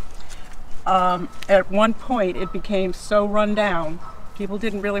Township. At one point, it became so run down, people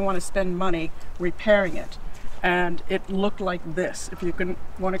didn't really want to spend money repairing it. And it looked like this. If you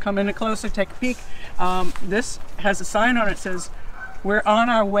want to come in closer, take a peek. This has a sign on it that says, "We're on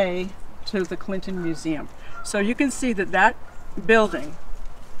our way to the Clinton Museum." So you can see that that building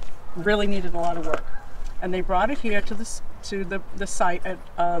really needed a lot of work. And they brought it here to the site at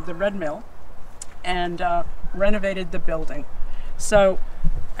the Red Mill and renovated the building. So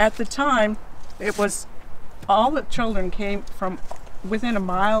at the time, it was all the children came from within a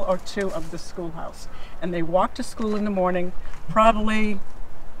mile or two of the schoolhouse, and they walked to school in the morning. They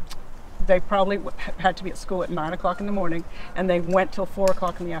probably had to be at school at 9 o'clock in the morning, and they went till 4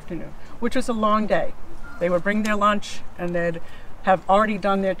 o'clock in the afternoon, which was a long day. They would bring their lunch, and they'd have already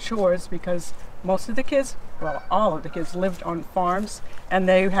done their chores, because most of the kids, well, all of the kids lived on farms, and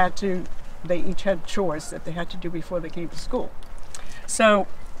they each had chores that they had to do before they came to school. So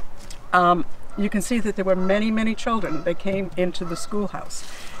you can see that there were many, many children that came into the schoolhouse.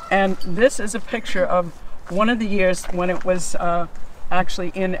 And this is a picture of one of the years when it was actually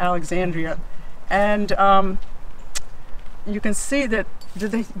in Alexandria. And you can see that,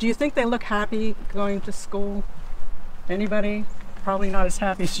 do you think they look happy going to school? Anybody? Probably not as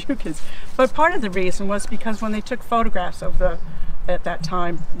happy as you kids. But part of the reason was because when they took photographs of at that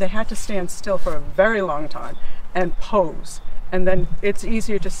time, they had to stand still for a very long time and pose. And then it's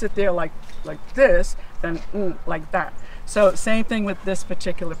easier to sit there like this than like that. So same thing with this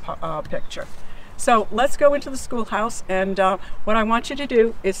particular picture. So let's go into the schoolhouse, and what I want you to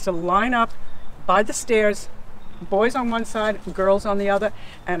do is to line up by the stairs, boys on one side, girls on the other,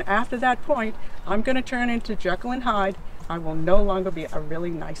 and after that point, I'm going to turn into Jekyll and Hyde. I will no longer be a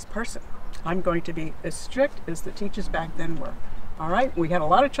really nice person. I'm going to be as strict as the teachers back then were. All right, we had a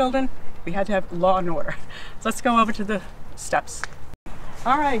lot of children. We had to have law and order. So let's go over to the steps.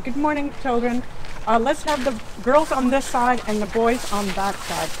 All right, good morning, children. Let's have the girls on this side and the boys on that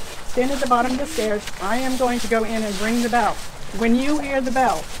side. Stand at the bottom of the stairs. I am going to go in and ring the bell. When you hear the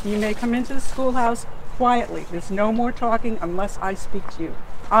bell, you may come into the schoolhouse quietly. There's no more talking unless I speak to you.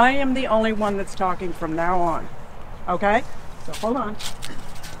 I am the only one that's talking from now on. Okay? So hold on.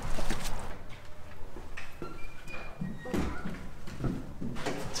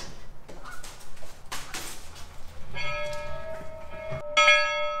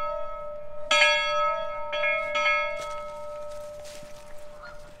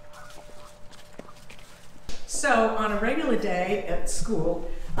 So on a regular day at school,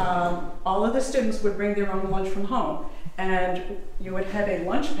 all of the students would bring their own lunch from home, and you would have a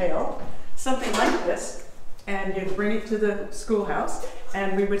lunch pail, something like this, and you'd bring it to the schoolhouse,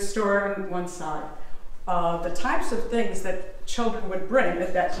 and we would store it on one side. The types of things that children would bring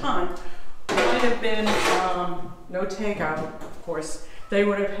at that time would have been no takeout, of course. They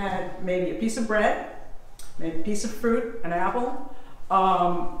would have had maybe a piece of bread, maybe a piece of fruit, an apple,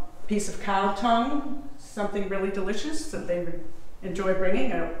 piece of cow tongue, something really delicious that they would enjoy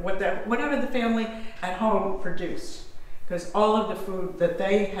bringing, whatever the family at home produced. Because all of the food that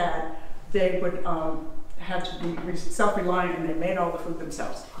they had, they would had to be self-reliant and they made all the food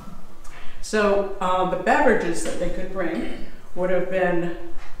themselves. So the beverages that they could bring would have been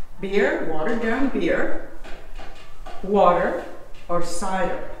beer, watered down beer, water, or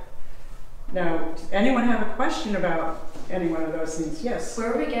cider. Now, does anyone have a question about any one of those things? Yes?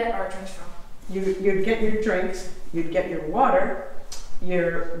 Where do we get our drinks from? You'd get your drinks, you'd get your water.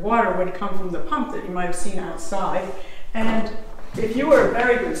 Your water would come from the pump that you might have seen outside. And if you were a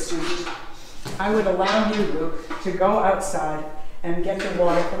very good student, I would allow you, Luke, to go outside and get your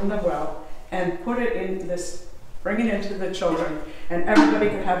water from the well and put it in this, bring it into the children, and everybody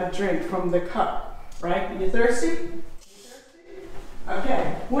could have a drink from the cup, right? You thirsty?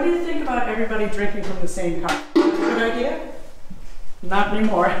 Okay, what do you think about everybody drinking from the same cup? Good idea? Not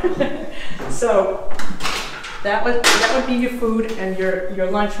anymore. So that would be your food, and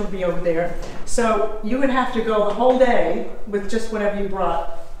your lunch would be over there. So you would have to go the whole day with just whatever you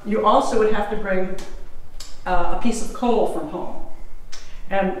brought. You also would have to bring a piece of coal from home.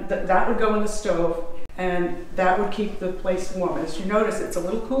 And that would go in the stove, and that would keep the place warm. As you notice, it's a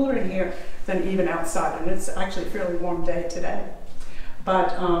little cooler in here than even outside, and it's actually a fairly warm day today. But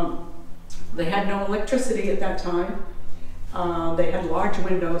they had no electricity at that time. They had large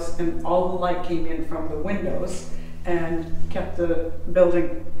windows, and all the light came in from the windows and kept the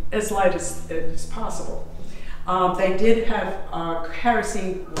building as light as possible. They did have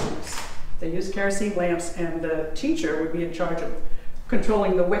kerosene lamps. They used kerosene lamps, and the teacher would be in charge of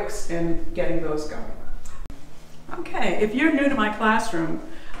controlling the wicks and getting those going. Okay, if you're new to my classroom,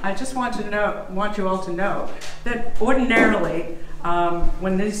 I just want you all to know that ordinarily,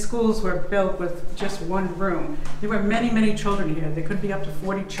 when these schools were built with just one room, there were many, many children here. There could be up to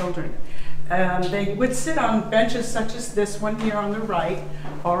 40 children. And they would sit on benches such as this one here on the right,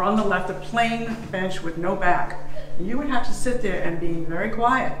 or on the left, a plain bench with no back. You would have to sit there and be very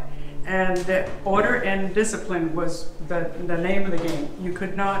quiet. And the order and discipline was the name of the game. You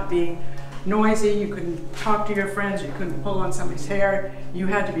could not be noisy, you couldn't talk to your friends, you couldn't pull on somebody's hair, you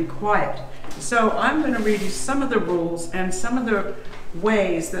had to be quiet. So I'm going to read you some of the rules and some of the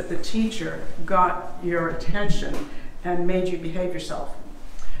ways that the teacher got your attention and made you behave yourself.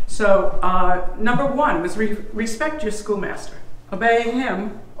 So number one was respect your schoolmaster. Obey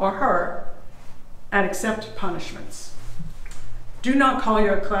him or her and accept punishments. Do not call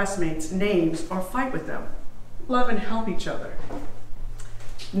your classmates names or fight with them. Love and help each other.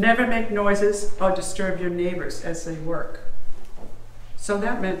 Never make noises or disturb your neighbors as they work. So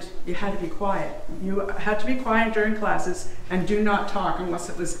that meant you had to be quiet. You had to be quiet during classes and do not talk unless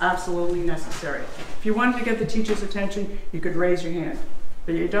it was absolutely necessary. If you wanted to get the teacher's attention, you could raise your hand.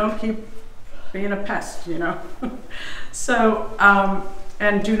 But you don't keep being a pest, you know. So,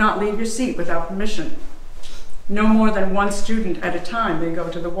 and do not leave your seat without permission. No more than one student at a time may go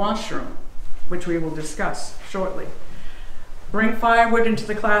to the washroom, which we will discuss shortly. Bring firewood into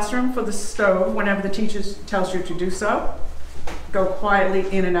the classroom for the stove whenever the teacher tells you to do so. Go quietly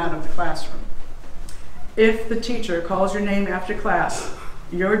in and out of the classroom. If the teacher calls your name after class,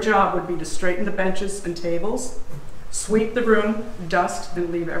 your job would be to straighten the benches and tables, sweep the room, dust,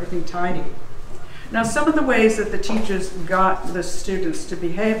 and leave everything tidy. Now, some of the ways that the teachers got the students to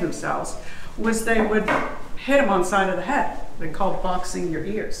behave themselves was they would hit them on the side of the head. They called boxing your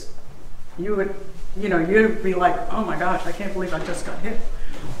ears. You'd be like, oh my gosh, I can't believe I just got hit.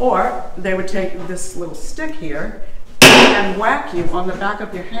 Or they would take this little stick here and whack you on the back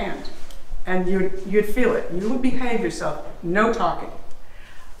of your hand. And you'd feel it. You would behave yourself, no talking.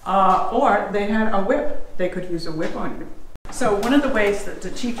 Or they had a whip. They could use a whip on you. So one of the ways that the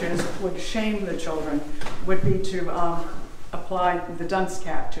teachers would shame the children would be to apply the dunce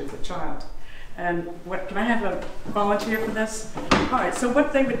cap to the child. And can I have a volunteer for this? All right, so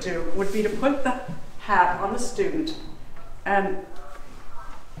what they would do would be to put the hat on the student. And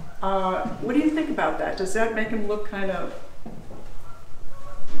what do you think about that? Does that make him look kind of,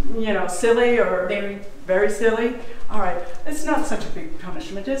 silly or very silly? All right, it's not such a big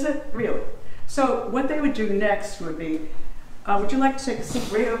punishment, is it? Really? So what they would do next would be, would you like to take a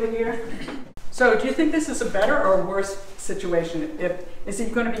seat right over here? So do you think this is a better or worse situation? Is he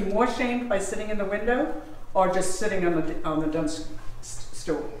going to be more shamed by sitting in the window or just sitting on the dunce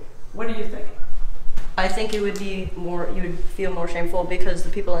stool? What do you think? I think it would be more, you would feel more shameful because the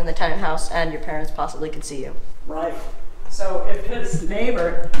people in the tenant house and your parents possibly could see you. Right. So if his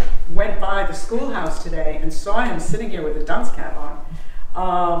neighbor went by the schoolhouse today and saw him sitting here with a dunce cap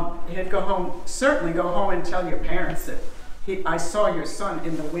on, he'd certainly go home and tell your parents that I saw your son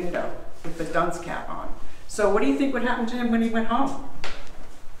in the window with the dunce cap on. So what do you think would happen to him when he went home?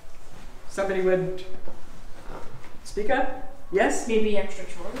 Somebody would speak up? Yes? Maybe extra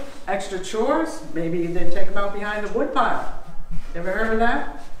chores? Extra chores, maybe they'd take them out behind the wood pile. Ever heard of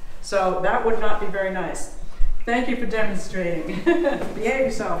that? So that would not be very nice. Thank you for demonstrating. Behave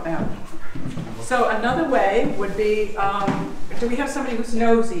yourself now. So another way would be, do we have somebody who's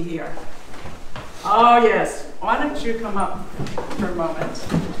nosy here? Oh yes, why don't you come up for a moment?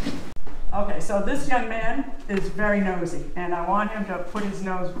 Okay, so this young man is very nosy, and I want him to put his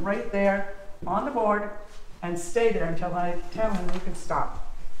nose right there on the board and stay there until I tell him he can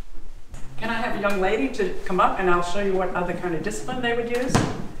stop. Can I have a young lady to come up and I'll show you what other kind of discipline they would use?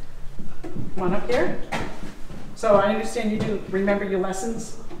 Come on up here. So I understand you do remember your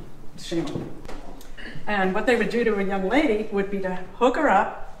lessons? Shame on you. And what they would do to a young lady would be to hook her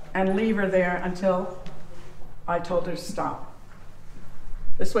up and leave her there until I told her to stop.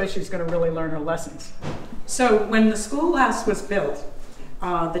 This way she's going to really learn her lessons. So when the schoolhouse was built,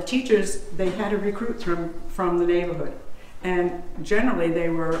 the teachers, they had to recruit from the neighborhood. And generally they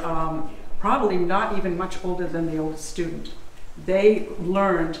were probably not even much older than the oldest student. They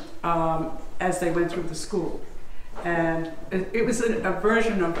learned as they went through the school. And it was a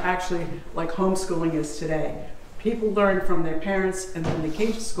version of actually like homeschooling is today. People learned from their parents and then they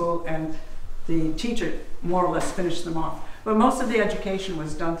came to school and the teacher more or less finished them off. But most of the education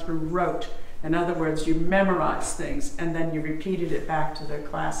was done through rote. In other words, you memorized things and then you repeated it back to their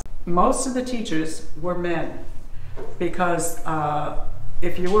class. Most of the teachers were men because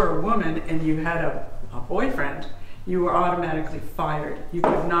if you were a woman and you had a boyfriend, you were automatically fired. You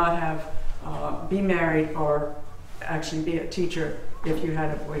could not have be married or actually be a teacher if you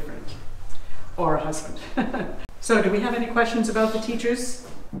had a boyfriend or a husband. So do we have any questions about the teachers?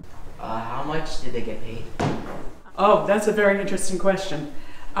 How much did they get paid? Oh, that's a very interesting question.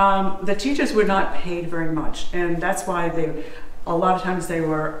 The teachers were not paid very much, and that's why a lot of times they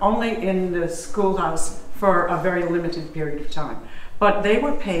were only in the schoolhouse for a very limited period of time. But they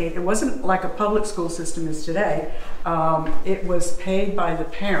were paid. It wasn't like a public school system is today. It was paid by the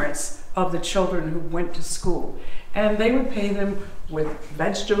parents of the children who went to school. And they would pay them with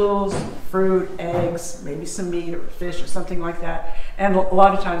vegetables, fruit, eggs, maybe some meat or fish or something like that. And a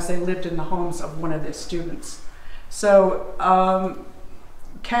lot of times they lived in the homes of one of their students. So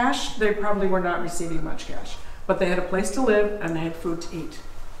cash, they probably were not receiving much cash, but they had a place to live and they had food to eat.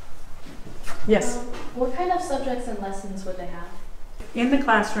 Yes? What kind of subjects and lessons would they have? In the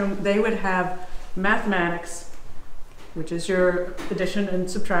classroom, they would have mathematics, which is your addition and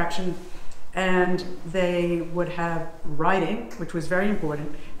subtraction, and they would have writing, which was very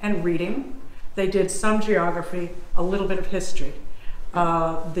important, and reading. They did some geography, a little bit of history.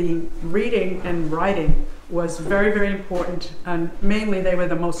 The reading and writing was very, very important, and mainly they were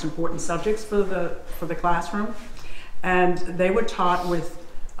the most important subjects for the classroom. And they were taught with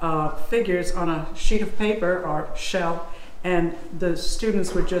figures on a sheet of paper or shell, and the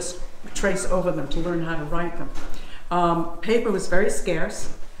students would just trace over them to learn how to write them. Paper was very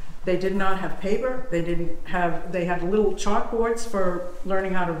scarce. They did not have paper. They had little chalkboards for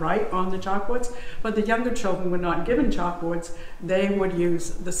learning how to write on the chalkboards, but the younger children were not given chalkboards. They would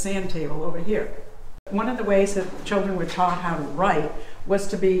use the sand table over here. One of the ways that children were taught how to write was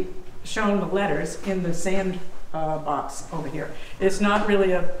to be shown the letters in the sand box over here. It's not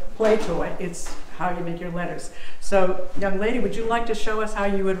really a play toy, it's how you make your letters. So, young lady, would you like to show us how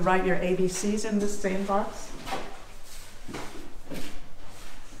you would write your ABCs in this sandbox?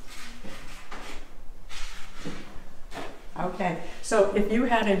 Okay, so if you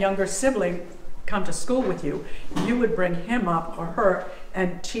had a younger sibling come to school with you, you would bring him up or her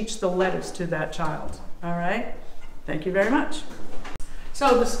and teach the letters to that child. All right? Thank you very much.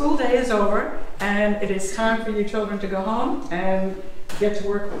 So the school day is over and it is time for you children to go home and get to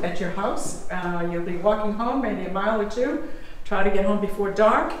work at your house. You'll be walking home maybe a mile or two. Try to get home before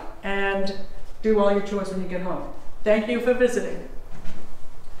dark and do all your chores when you get home. Thank you for visiting.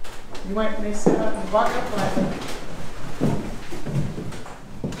 You may sit up and walk up quietly.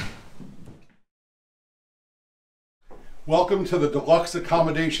 Welcome to the deluxe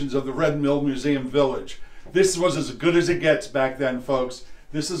accommodations of the Red Mill Museum Village. This was as good as it gets back then, folks.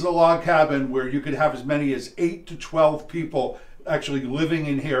 This is a log cabin where you could have as many as 8 to 12 people actually living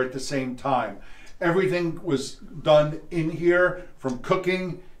in here at the same time. Everything was done in here, from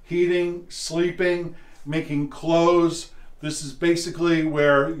cooking, heating, sleeping, making clothes. This is basically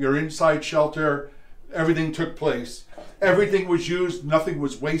where your inside shelter, everything took place. Everything was used, nothing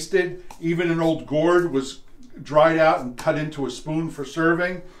was wasted. Even an old gourd was dried out and cut into a spoon for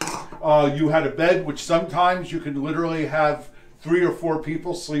serving. You had a bed, which sometimes you could literally have 3 or 4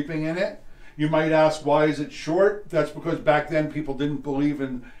 people sleeping in it. You might ask, why is it short? That's because back then people didn't believe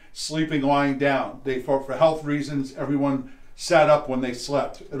in sleeping lying down. They thought for health reasons everyone sat up when they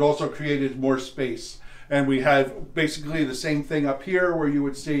slept. It also created more space. And we had basically the same thing up here where you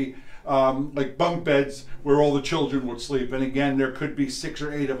would see like bunk beds where all the children would sleep. And again, there could be 6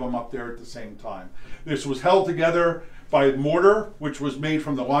 or 8 of them up there at the same time. This was held together by mortar, which was made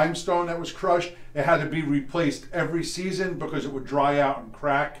from the limestone that was crushed. It had to be replaced every season because it would dry out and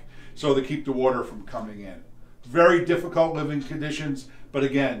crack, so to keep the water from coming in. Very difficult living conditions, but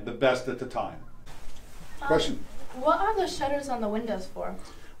again, the best at the time. Question? What are the shutters on the windows for?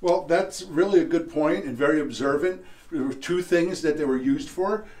 Well, that's really a good point and very observant. There were 2 things that they were used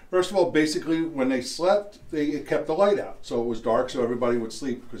for. First of all, basically when they slept, it kept the light out. So it was dark so everybody would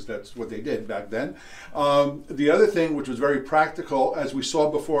sleep because that's what they did back then. The other thing, which was very practical, as we saw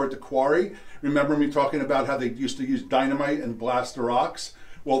before at the quarry, remember me talking about how they used to use dynamite and blast the rocks?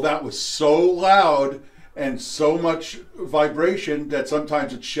 Well, that was so loud and so much vibration that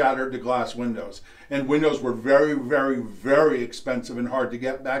sometimes it shattered the glass windows. And windows were very, very, very expensive and hard to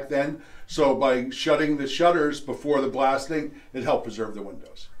get back then. So by shutting the shutters before the blasting, it helped preserve the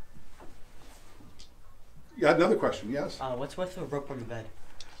windows. You had another question, yes? What's with the rope on the bed?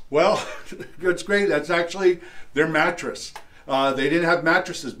 Well, it's great. That's actually their mattress. They didn't have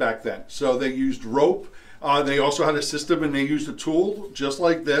mattresses back then, so they used rope. They also had a system, and they used a tool just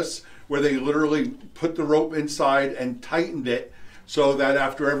like this, where they literally put the rope inside and tightened it so that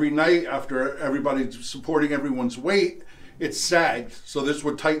after every night, after everybody's supporting everyone's weight, it sagged. So this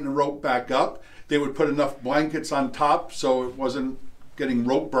would tighten the rope back up. They would put enough blankets on top so it wasn't getting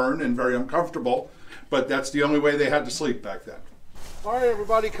rope burn and very uncomfortable. But that's the only way they had to sleep back then. All right,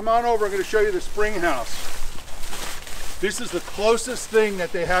 everybody, come on over. I'm going to show you the spring house. This is the closest thing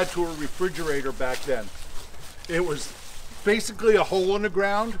that they had to a refrigerator back then. It was basically a hole in the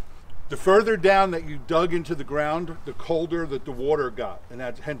ground. The further down that you dug into the ground, the colder that the water got, and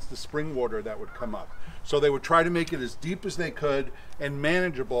that's hence the spring water that would come up. So they would try to make it as deep as they could and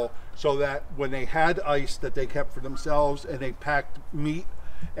manageable so that when they had ice that they kept for themselves and they packed meat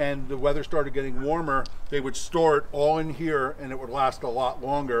and the weather started getting warmer, they would store it all in here and it would last a lot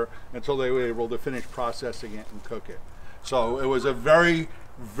longer until they were able to finish processing it and cook it. So it was a very,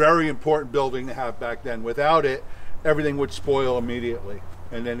 very important building to have back then. Without it, everything would spoil immediately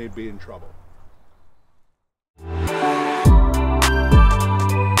and then they'd be in trouble.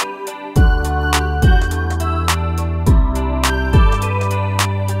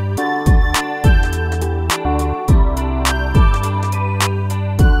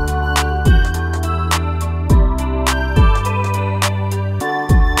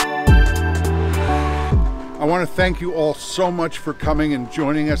 I want to thank you all so much for coming and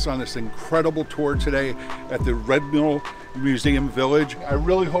joining us on this incredible tour today at the Red Mill Museum Village. I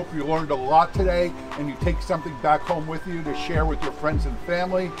really hope you learned a lot today and you take something back home with you to share with your friends and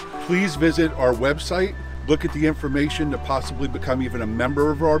family. Please visit our website, look at the information to possibly become even a member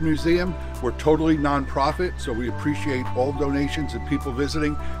of our museum. We're totally nonprofit, so we appreciate all donations and people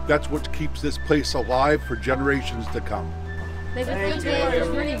visiting. That's what keeps this place alive for generations to come. Thank you. It was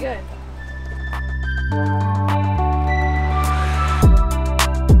really good.